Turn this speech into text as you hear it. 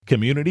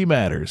Community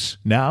Matters,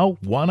 now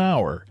 1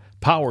 hour,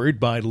 powered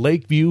by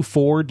Lakeview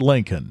Ford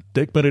Lincoln,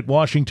 Dickman at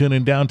Washington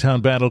in downtown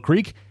Battle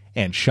Creek,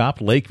 and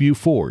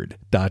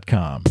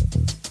shoplakeview.ford.com.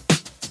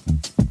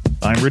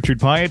 I'm Richard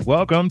Pyatt.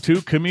 Welcome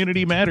to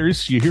Community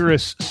Matters. You hear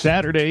us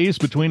Saturdays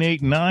between 8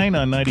 and 9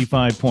 on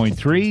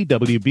 95.3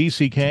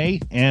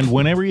 WBCK, and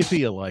whenever you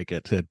feel like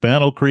it at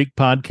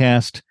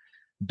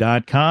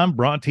battlecreekpodcast.com,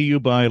 brought to you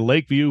by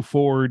Lakeview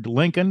Ford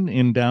Lincoln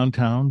in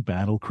downtown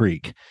Battle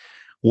Creek.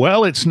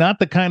 Well, it's not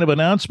the kind of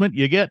announcement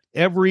you get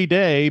every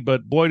day,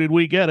 but boy, did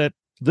we get it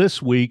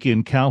this week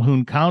in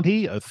Calhoun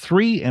County. A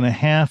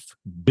 $3.5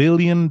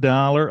 billion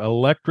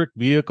electric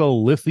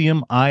vehicle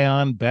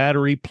lithium-ion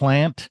battery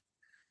plant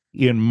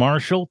in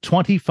Marshall,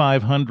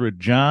 2,500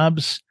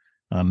 jobs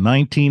on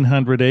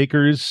 1,900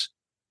 acres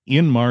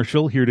in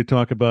Marshall. Here to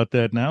talk about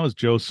that now is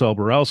Joe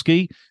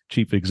Solborowski,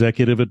 Chief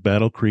Executive at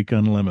Battle Creek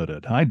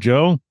Unlimited. Hi,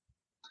 Joe.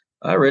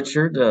 Hi,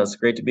 Richard. It's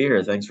great to be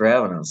here. Thanks for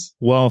having us.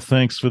 Well,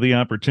 thanks for the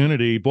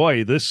opportunity.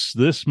 Boy, this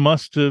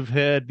must have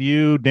had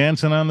you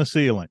dancing on the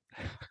ceiling.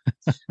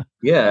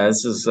 Yeah,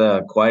 this is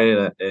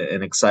quite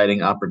an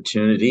exciting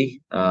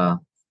opportunity for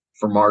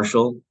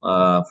Marshall,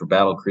 for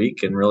Battle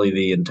Creek, and really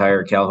the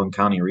entire Calhoun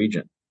County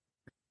region.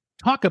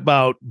 Talk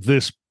about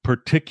this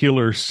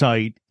particular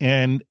site,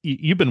 and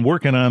you've been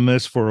working on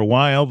this for a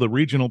while. The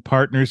regional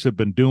partners have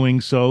been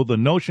doing so. The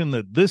notion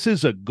that this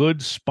is a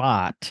good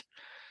spot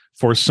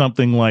for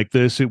something like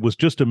this, it was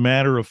just a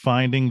matter of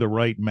finding the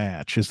right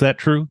match. Is that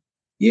true?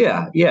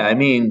 Yeah. I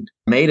mean,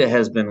 MEDA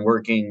has been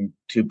working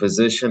to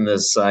position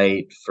this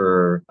site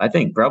for, I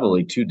think,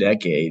 probably 2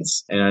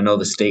 decades. And I know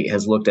the state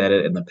has looked at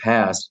it in the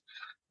past.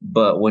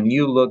 But when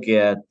you look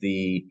at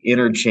the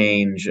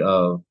interchange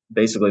of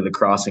basically the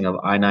crossing of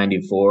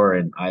I-94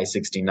 and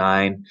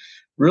I-69,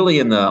 really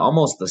in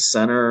almost the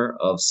center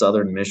of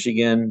southern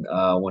Michigan,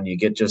 when you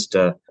get just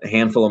a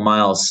handful of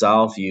miles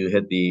south, you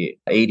hit the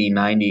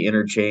 80-90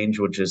 interchange,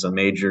 which is a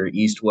major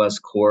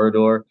east-west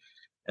corridor.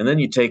 And then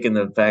you take in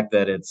the fact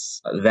that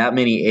it's that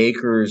many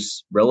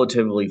acres,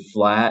 relatively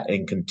flat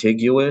and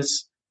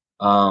contiguous.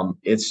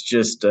 It's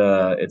just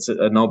it's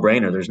a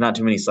no-brainer. There's not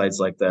too many sites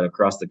like that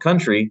across the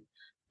country.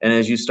 And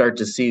as you start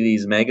to see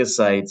these mega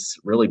sites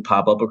really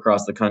pop up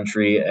across the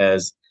country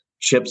as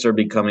chips are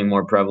becoming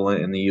more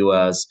prevalent in the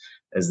U.S.,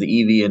 as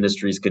the EV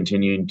industry is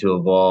continuing to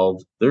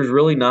evolve, there's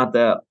really not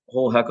that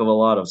whole heck of a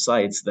lot of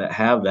sites that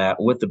have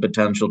that with the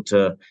potential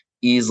to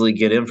easily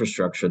get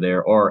infrastructure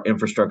there or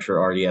infrastructure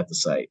already at the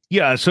site.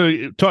 Yeah,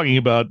 so talking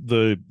about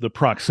the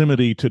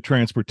proximity to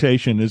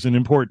transportation is an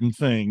important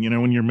thing. You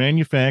know, when you're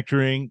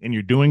manufacturing and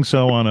you're doing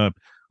so on a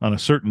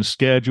certain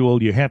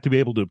schedule, you have to be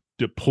able to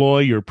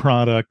deploy your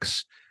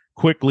products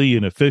quickly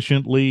and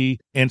efficiently.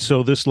 And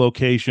so this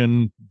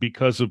location,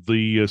 because of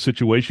the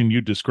situation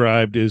you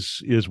described,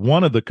 is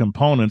one of the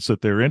components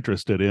that they're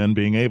interested in,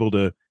 being able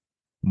to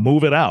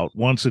move it out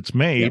once it's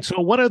made. Yep.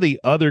 So what are the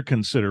other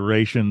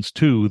considerations,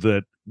 too,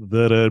 that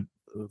a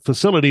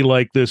facility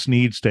like this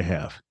needs to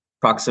have?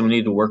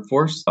 Proximity to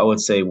workforce. I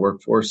would say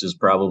workforce is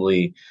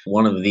probably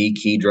one of the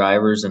key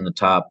drivers in the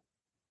top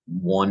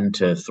 1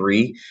 to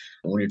 3.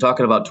 When you're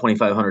talking about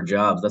 2,500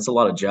 jobs, that's a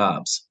lot of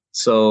jobs.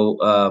 So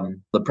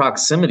the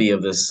proximity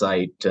of this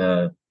site,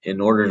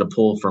 in order to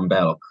pull from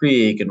Battle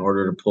Creek, in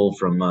order to pull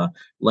from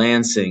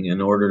Lansing,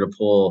 in order to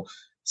pull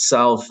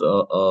south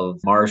of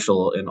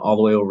Marshall and all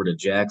the way over to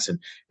Jackson,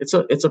 it's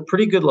a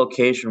pretty good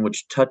location,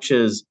 which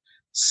touches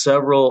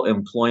several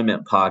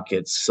employment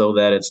pockets so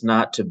that it's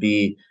not to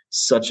be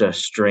such a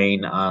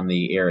strain on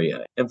the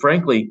area. And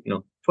frankly,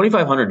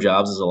 2,500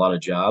 jobs is a lot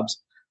of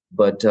jobs,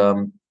 but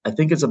I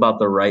think it's about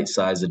the right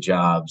size of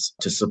jobs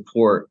to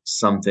support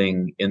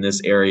something in this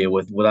area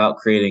without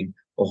creating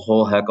a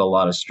whole heck of a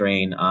lot of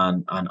strain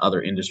on other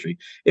industry.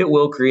 It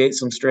will create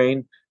some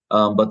strain,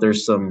 but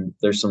there's some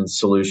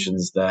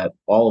solutions that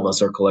all of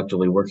us are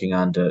collectively working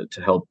on to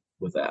help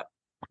with that.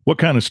 What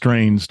kind of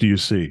strains do you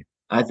see?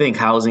 I think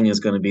housing is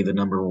going to be the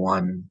number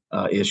one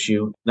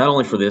issue, not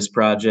only for this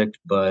project,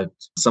 but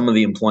some of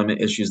the employment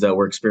issues that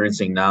we're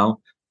experiencing now.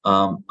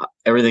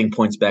 Everything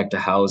points back to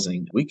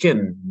housing. We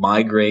can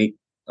migrate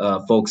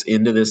folks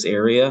into this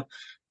area,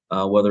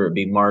 whether it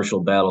be Marshall,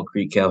 Battle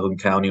Creek, Calhoun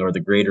County, or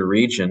the greater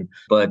region.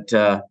 But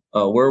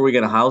where are we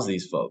going to house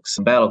these folks?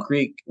 In Battle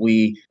Creek,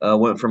 we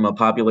went from a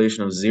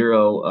population of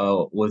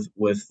 0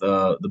 with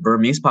the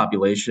Burmese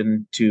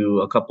population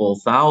to a couple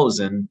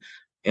thousand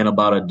in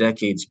about a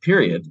decade's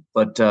period.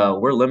 But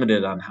we're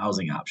limited on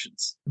housing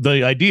options.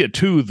 The idea,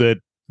 too, that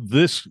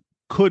this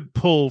could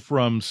pull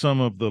from some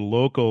of the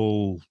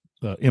local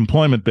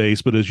employment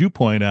base, but as you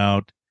point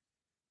out,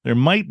 there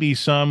might be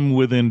some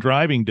within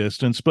driving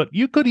distance, but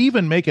you could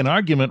even make an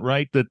argument,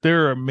 right, that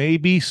there are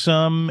maybe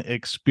some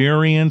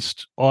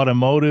experienced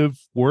automotive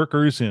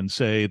workers in,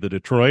 say, the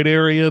Detroit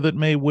area that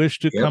may wish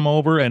to come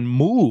over and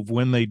move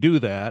when they do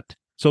that.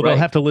 So they'll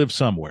have to live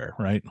somewhere,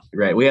 right?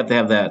 Right. We have to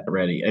have that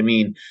ready. I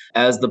mean,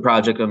 as the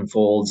project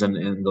unfolds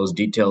and those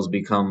details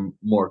become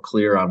more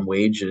clear on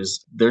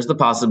wages, there's the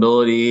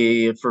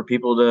possibility for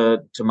people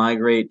to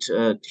migrate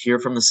here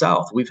from the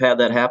south. We've had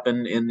that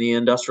happen in the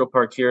industrial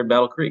park here in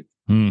Battle Creek.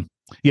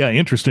 Yeah,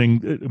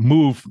 interesting.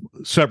 Move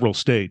several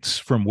states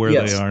from where they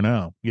Yes. are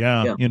now.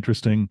 Yeah, Yeah.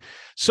 interesting.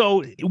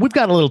 So we've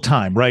got a little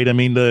time, right? I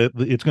mean,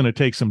 it's going to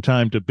take some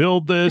time to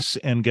build this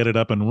and get it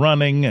up and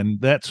running and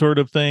that sort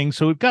of thing.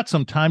 So we've got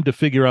some time to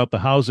figure out the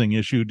housing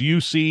issue. Do you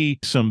see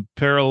some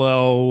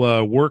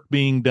parallel work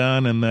being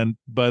done, and then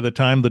by the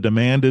time the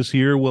demand is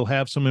here, we'll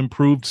have some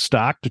improved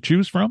stock to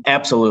choose from?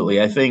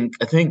 Absolutely. I think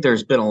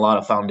there's been a lot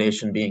of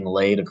foundation being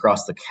laid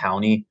across the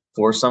county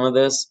for some of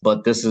this,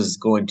 but this is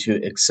going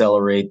to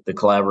accelerate the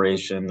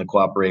collaboration, the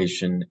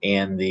cooperation,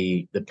 and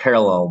the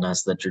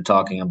parallelness that you're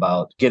talking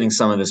about, getting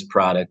some of this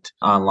product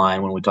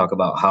online when we talk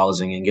about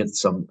housing and get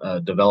some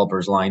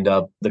developers lined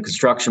up. The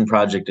construction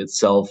project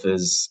itself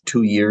is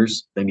 2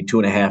 years, maybe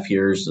 2.5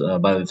 years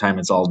by the time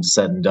it's all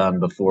said and done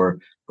before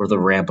the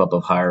ramp up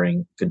of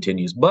hiring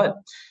continues. But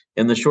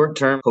in the short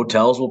term,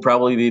 hotels will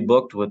probably be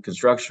booked with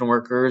construction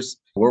workers.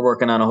 We're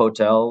working on a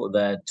hotel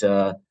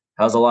that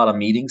has a lot of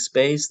meeting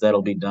space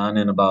that'll be done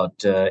in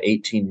about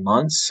 18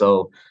 months.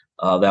 So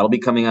that'll be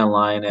coming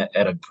online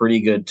at a pretty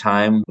good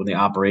time when the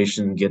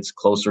operation gets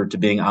closer to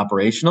being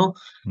operational.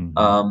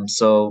 Hmm.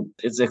 So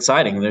it's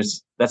exciting.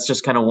 That's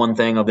just kind of one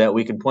thing of that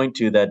we can point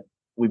to that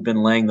we've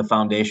been laying the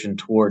foundation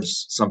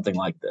towards something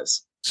like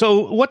this.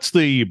 So, what's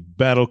the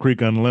Battle Creek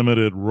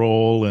Unlimited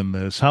role in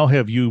this? How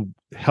have you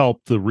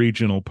helped the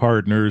regional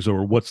partners,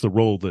 or what's the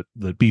role that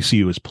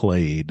BCU has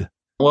played?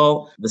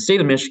 Well, the state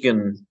of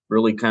Michigan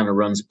really kind of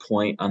runs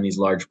point on these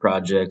large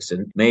projects,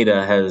 and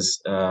MEDA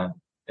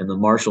and the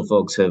Marshall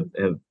folks have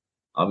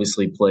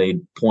obviously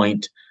played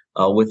point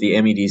with the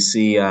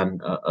MEDC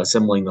on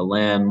assembling the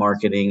land,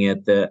 marketing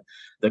it.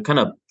 The kind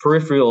of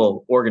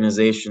peripheral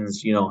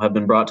organizations, have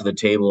been brought to the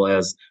table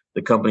as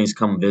the companies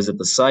come visit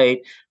the site.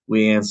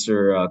 We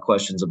answer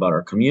questions about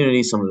our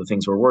community, some of the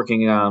things we're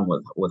working on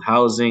with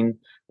housing,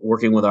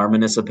 working with our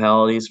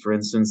municipalities. For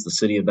instance, the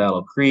city of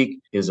Battle Creek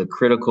is a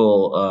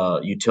critical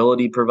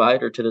utility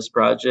provider to this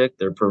project.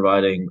 They're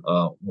providing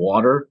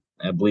water,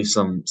 I believe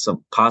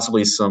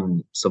possibly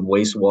some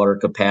wastewater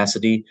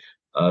capacity.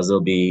 They'll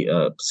be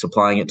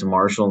supplying it to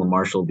Marshall, and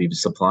Marshall will be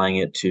supplying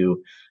it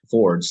to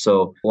Ford.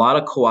 So a lot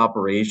of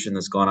cooperation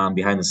that's gone on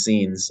behind the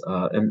scenes,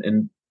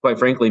 and quite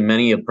frankly,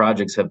 many of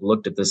projects have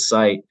looked at this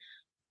site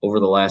over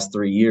the last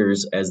 3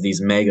 years as these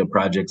mega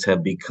projects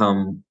have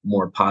become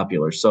more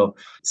popular. So,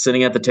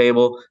 sitting at the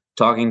table,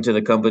 talking to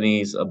the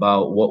companies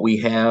about what we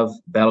have,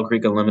 Battle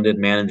Creek Unlimited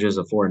manages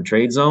a foreign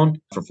trade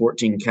zone for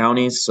 14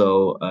 counties.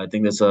 So, I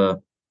think that's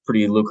a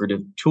pretty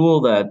lucrative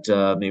tool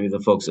that maybe the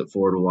folks at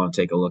Ford will want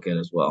to take a look at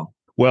as well.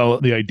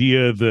 Well, the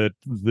idea that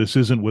this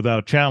isn't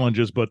without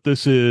challenges, but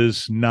this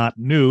is not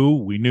new.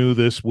 We knew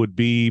this would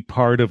be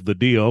part of the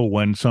deal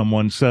when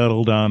someone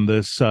settled on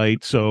this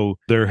site. So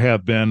there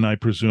have been, I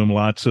presume,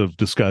 lots of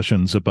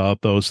discussions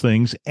about those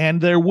things,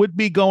 and there would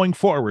be going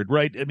forward,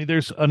 right? I mean,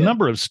 there's a Yeah.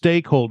 number of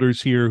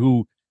stakeholders here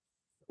who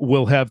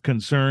will have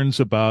concerns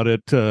about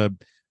it.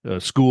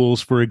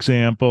 Schools, for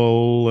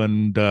example,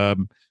 and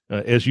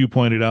as you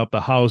pointed out,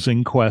 the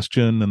housing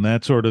question and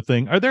that sort of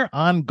thing. Are there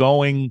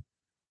ongoing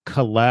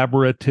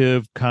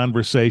collaborative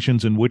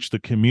conversations in which the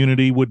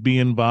community would be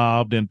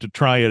involved and to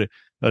try to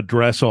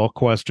address all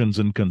questions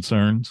and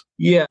concerns?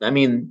 Yeah, I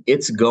mean,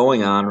 it's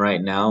going on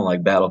right now,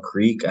 like Battle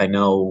Creek. I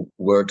know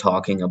we're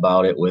talking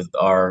about it with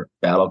our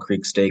Battle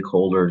Creek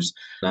stakeholders.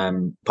 And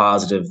I'm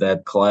positive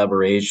that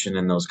collaboration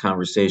and those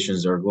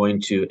conversations are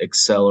going to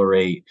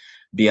accelerate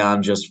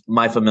beyond just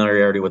my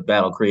familiarity with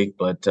Battle Creek,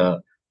 but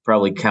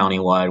probably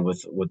countywide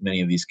with many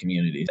of these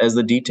communities as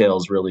the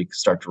details really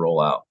start to roll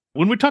out.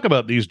 When we talk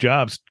about these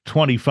jobs,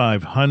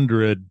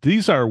 2,500,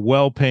 these are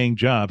well-paying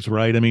jobs,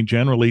 right? I mean,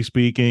 generally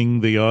speaking,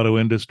 the auto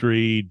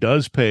industry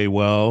does pay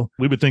well.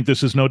 We would think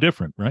this is no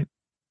different, right?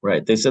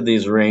 Right. They said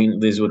these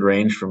would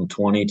range from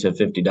 $20 to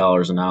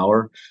 $50 an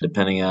hour,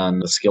 depending on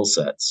the skill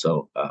set.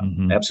 So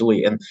Hmm.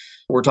 absolutely. And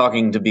we're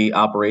talking to be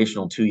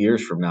operational 2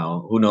 years from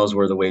now. Who knows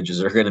where the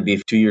wages are going to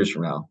be 2 years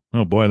from now?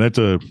 Oh boy, that's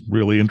a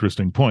really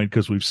interesting point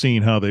because we've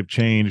seen how they've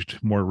changed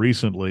more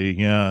recently.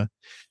 Yeah.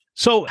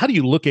 So, how do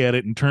you look at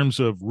it in terms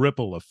of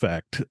ripple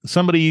effect?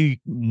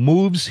 Somebody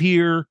moves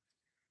here,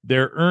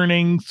 their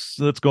earnings,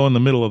 let's go in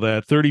the middle of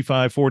that,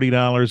 $35,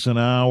 $40 an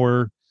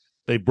hour.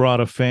 They brought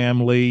a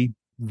family.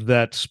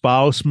 That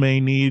spouse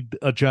may need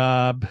a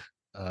job.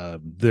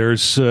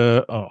 There's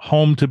a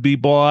home to be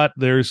bought.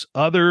 There's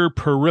other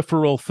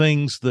peripheral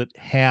things that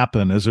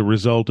happen as a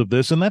result of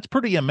this. And that's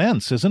pretty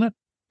immense, isn't it?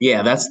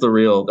 Yeah, that's the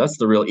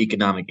real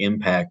economic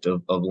impact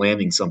of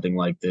landing something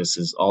like this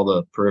is all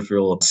the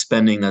peripheral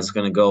spending that's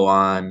going to go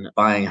on,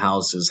 buying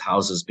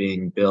houses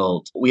being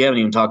built. We haven't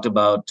even talked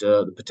about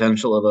the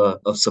potential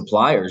of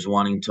suppliers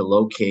wanting to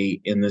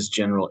locate in this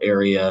general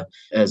area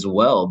as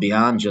well,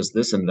 beyond just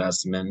this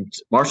investment.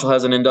 Marshall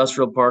has an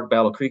industrial park,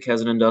 Battle Creek has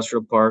an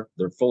industrial park.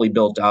 They're fully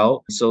built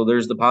out. So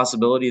there's the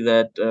possibility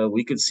that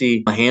we could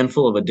see a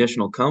handful of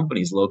additional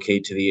companies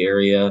locate to the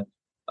area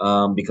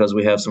because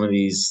we have some of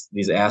these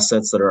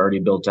assets that are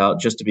already built out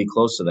just to be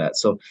close to that.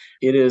 So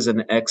it is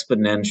an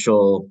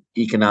exponential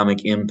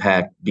economic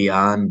impact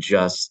beyond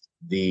just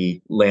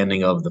the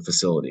landing of the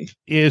facility.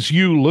 As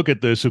you look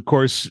at this, of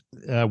course,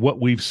 what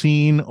we've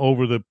seen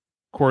over the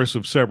course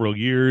of several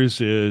years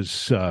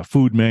is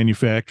food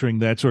manufacturing,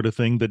 that sort of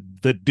thing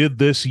that did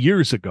this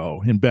years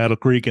ago in Battle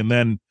Creek. And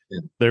then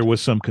there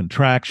was some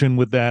contraction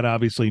with that.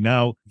 Obviously,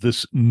 now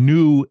this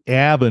new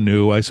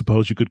avenue, I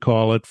suppose you could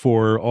call it,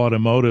 for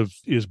automotive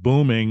is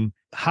booming.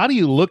 How do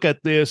you look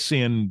at this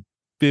in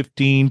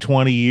 15,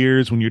 20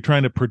 years when you're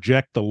trying to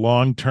project the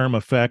long-term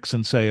effects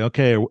and say,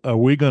 okay, are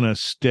we going to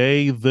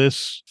stay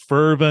this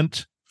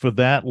fervent for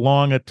that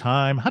long a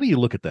time? How do you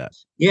look at that?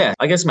 Yeah,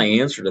 I guess my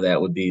answer to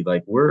that would be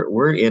like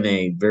we're in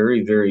a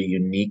very, very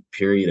unique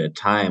period of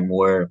time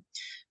where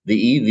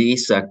the EV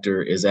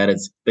sector is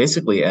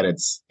basically at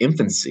its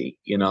infancy.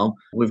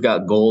 We've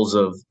got goals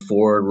of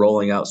Ford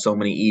rolling out so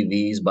many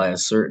EVs by a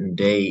certain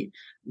date.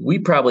 We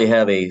probably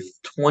have a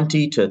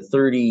 20 to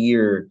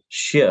 30-year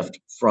shift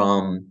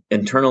from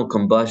internal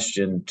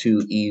combustion to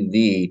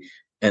EV,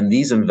 and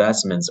these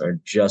investments are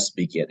just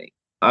beginning.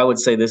 I would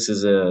say this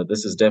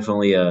is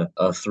definitely a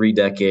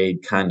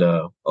 3-decade kind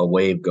of a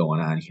wave going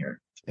on here.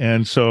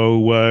 And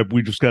so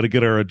we just got to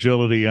get our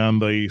agility on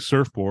the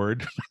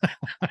surfboard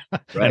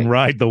Right. and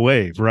ride the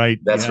wave, right?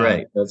 That's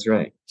right. That's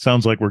right.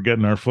 Sounds like we're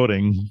getting our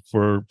footing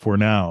for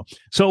now.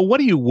 So what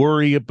do you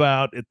worry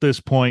about at this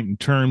point in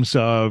terms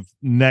of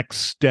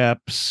next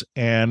steps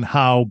and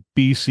how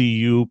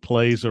BCU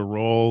plays a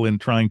role in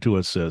trying to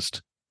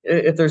assist?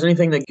 If there's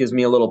anything that gives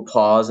me a little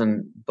pause,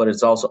 but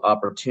it's also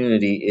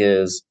opportunity,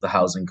 is the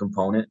housing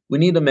component. We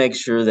need to make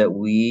sure that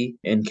we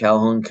in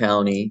Calhoun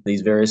County,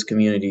 these various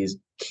communities,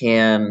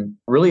 can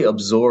really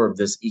absorb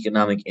this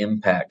economic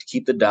impact,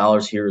 keep the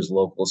dollars here as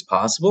local as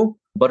possible.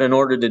 But in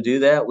order to do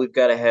that, we've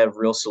got to have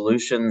real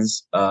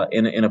solutions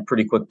in a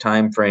pretty quick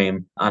time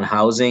frame on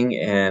housing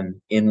and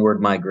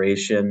inward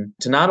migration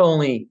to not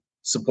only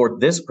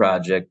support this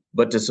project,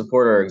 but to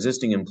support our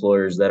existing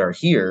employers that are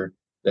here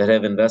that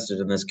have invested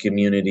in this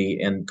community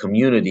and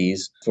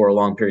communities for a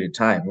long period of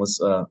time.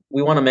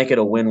 We want to make it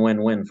a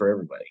win-win-win for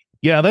everybody.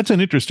 Yeah, that's an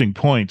interesting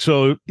point.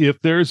 So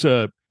if there's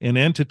an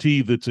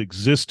entity that's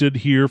existed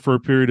here for a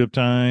period of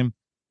time,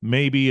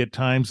 maybe at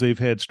times they've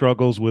had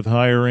struggles with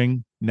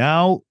hiring.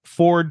 Now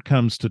Ford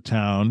comes to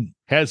town,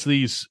 has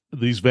these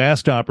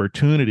vast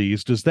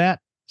opportunities. Does that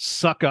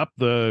suck up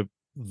the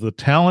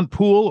talent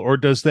pool, or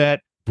does that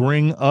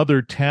bring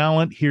other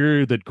talent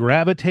here that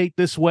gravitate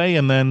this way,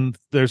 and then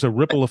there's a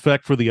ripple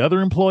effect for the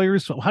other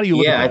employers? So how do you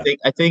look at that?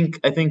 I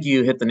think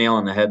you hit the nail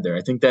on the head there.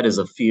 I think that is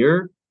a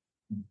fear,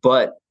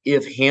 but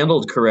if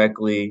handled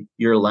correctly,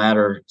 your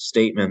latter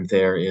statement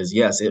there is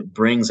yes, it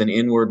brings an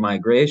inward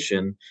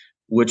migration,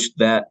 which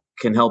that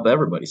can help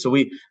everybody. So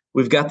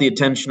we've got the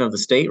attention of the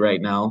state right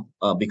now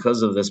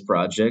because of this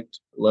project.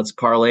 Let's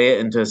parlay it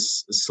into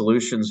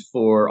solutions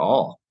for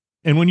all.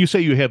 And when you say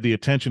you have the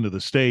attention of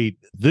the state,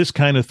 this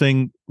kind of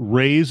thing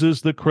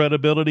raises the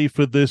credibility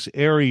for this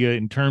area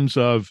in terms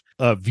of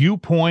a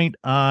viewpoint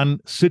on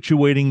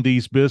situating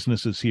these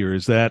businesses here.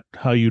 Is that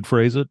how you'd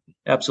phrase it?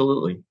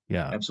 Absolutely.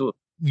 Yeah. Absolutely.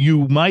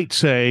 You might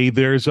say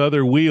there's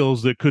other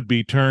wheels that could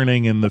be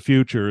turning in the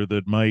future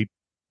that might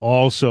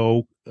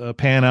also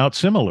pan out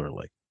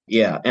similarly.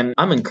 Yeah, and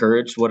I'm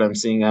encouraged what I'm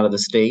seeing out of the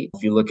state.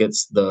 If you look at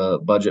the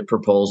budget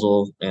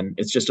proposal, and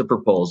it's just a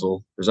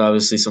proposal, there's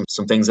obviously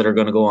some things that are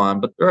going to go on,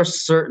 but there are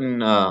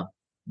certain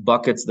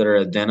buckets that are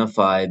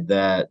identified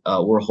that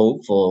we're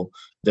hopeful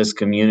this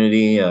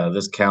community,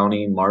 this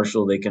county,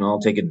 Marshall, they can all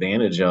take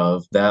advantage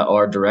of that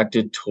are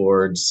directed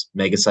towards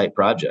mega site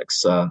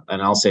projects.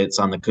 And I'll say it's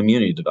on the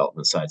community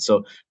development side.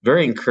 So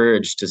very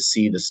encouraged to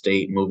see the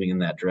state moving in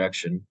that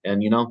direction.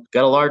 And,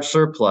 got a large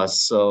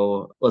surplus.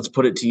 So let's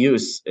put it to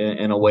use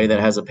in a way that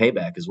has a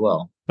payback as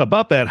well.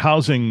 About that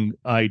housing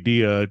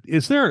idea,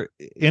 is there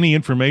any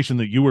information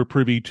that you were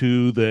privy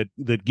to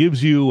that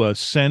gives you a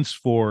sense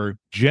for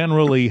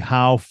generally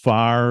how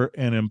far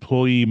an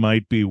employee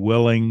might be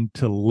willing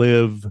to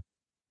live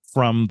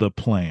from the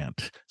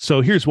plant?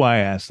 So here's why I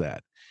asked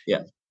that.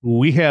 Yeah.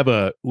 We have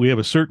a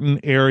certain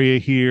area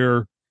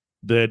here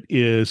that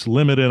is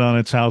limited on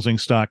its housing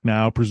stock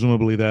now.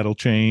 Presumably that'll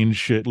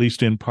change, at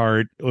least in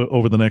part,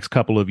 over the next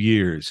couple of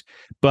years.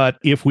 But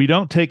if we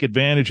don't take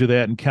advantage of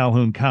that in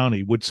Calhoun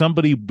County, would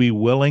somebody be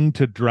willing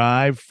to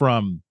drive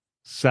from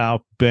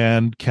South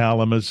Bend,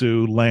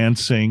 Kalamazoo,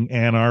 Lansing,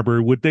 Ann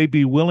Arbor? Would they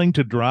be willing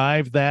to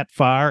drive that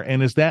far?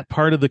 And is that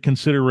part of the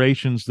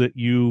considerations that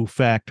you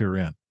factor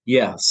in?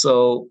 Yeah.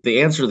 So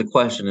the answer to the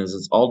question is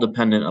it's all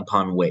dependent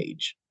upon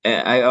wage.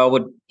 I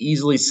would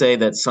easily say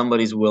that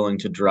somebody's willing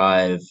to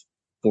drive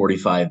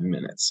 45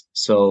 minutes.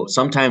 So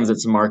sometimes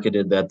it's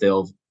marketed that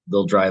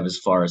they'll drive as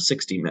far as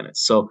 60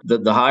 minutes. So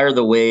the higher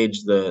the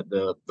wage,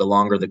 the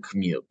longer the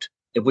commute.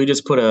 If we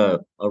just put a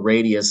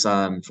radius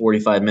on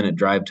 45-minute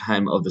drive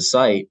time of the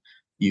site,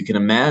 you can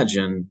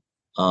imagine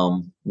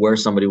where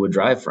somebody would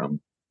drive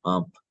from.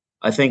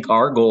 I think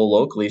our goal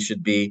locally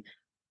should be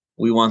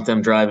we want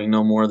them driving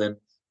no more than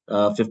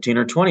 15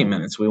 or 20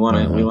 minutes. We want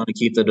to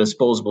keep the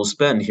disposable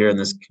spend here in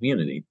this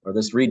community or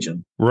this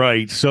region.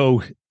 Right.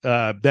 So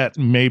that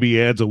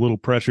maybe adds a little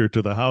pressure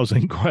to the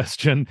housing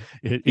question.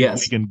 If we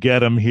Yes. can get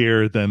them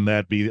here, then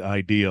that'd be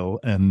ideal.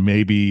 And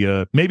maybe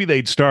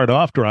they'd start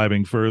off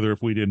driving further if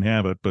we didn't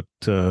have it, but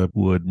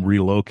would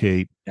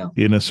relocate Yeah.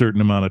 in a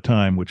certain amount of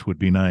time, which would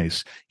be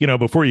nice.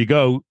 Before you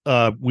go,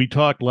 we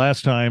talked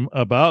last time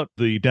about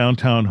the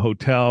downtown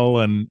hotel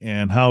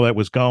and how that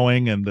was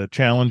going and the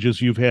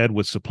challenges you've had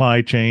with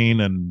supply chain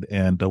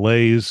and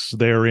delays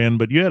therein.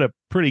 But you had a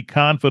pretty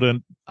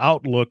confident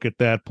outlook at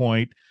that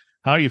point.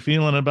 How are you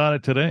feeling about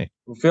it today?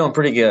 We're feeling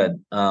pretty good.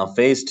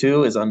 Phase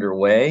two is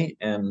underway,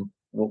 and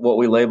what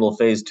we label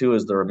phase two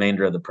is the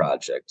remainder of the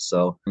project.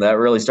 So that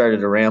really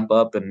started to ramp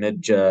up in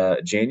mid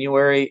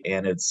January,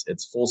 and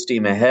it's full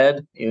steam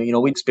ahead.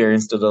 We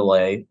experienced a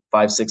delay,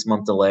 5-6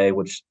 month delay,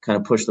 which kind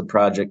of pushed the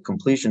project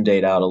completion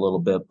date out a little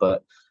bit,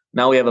 but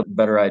now we have a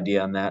better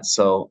idea on that.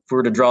 So if we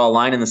were to draw a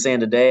line in the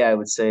sand today, I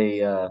would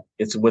say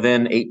it's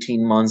within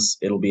 18 months,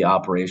 it'll be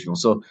operational.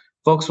 So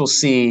folks will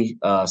see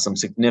some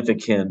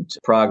significant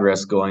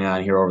progress going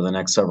on here over the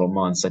next several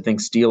months. I think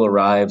steel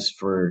arrives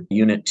for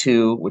Unit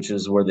 2, which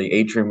is where the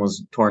atrium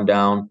was torn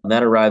down. And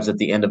that arrives at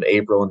the end of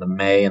April into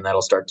May, and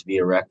that'll start to be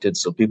erected.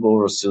 So people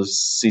will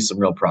see some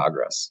real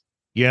progress.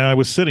 Yeah, I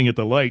was sitting at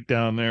the light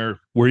down there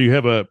where you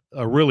have a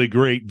really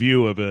great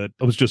view of it.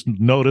 I was just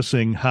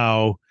noticing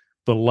how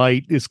the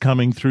light is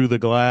coming through the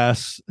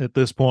glass at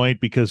this point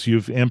because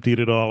you've emptied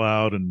it all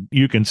out, and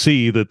you can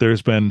see that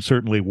there's been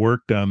certainly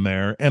work done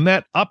there. And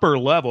that upper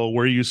level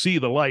where you see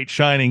the light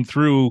shining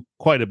through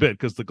quite a bit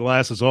because the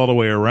glass is all the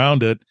way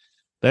around it,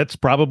 that's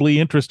probably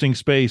interesting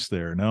space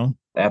there, no?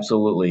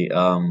 Absolutely.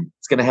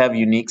 It's going to have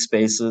unique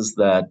spaces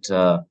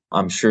that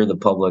I'm sure the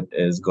public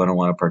is going to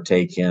want to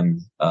partake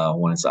in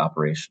when it's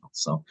operational.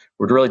 So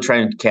we're really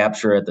trying to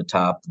capture at the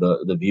top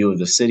the view of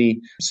the city.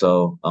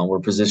 So we're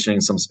positioning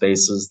some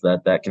spaces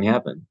that can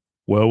happen.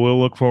 Well, we'll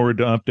look forward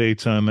to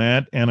updates on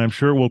that. And I'm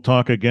sure we'll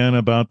talk again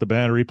about the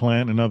battery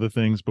plant and other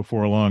things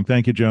before long.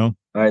 Thank you, Joe.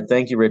 All right.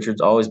 Thank you, Richard.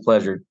 It's always a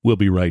pleasure. We'll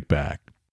be right back.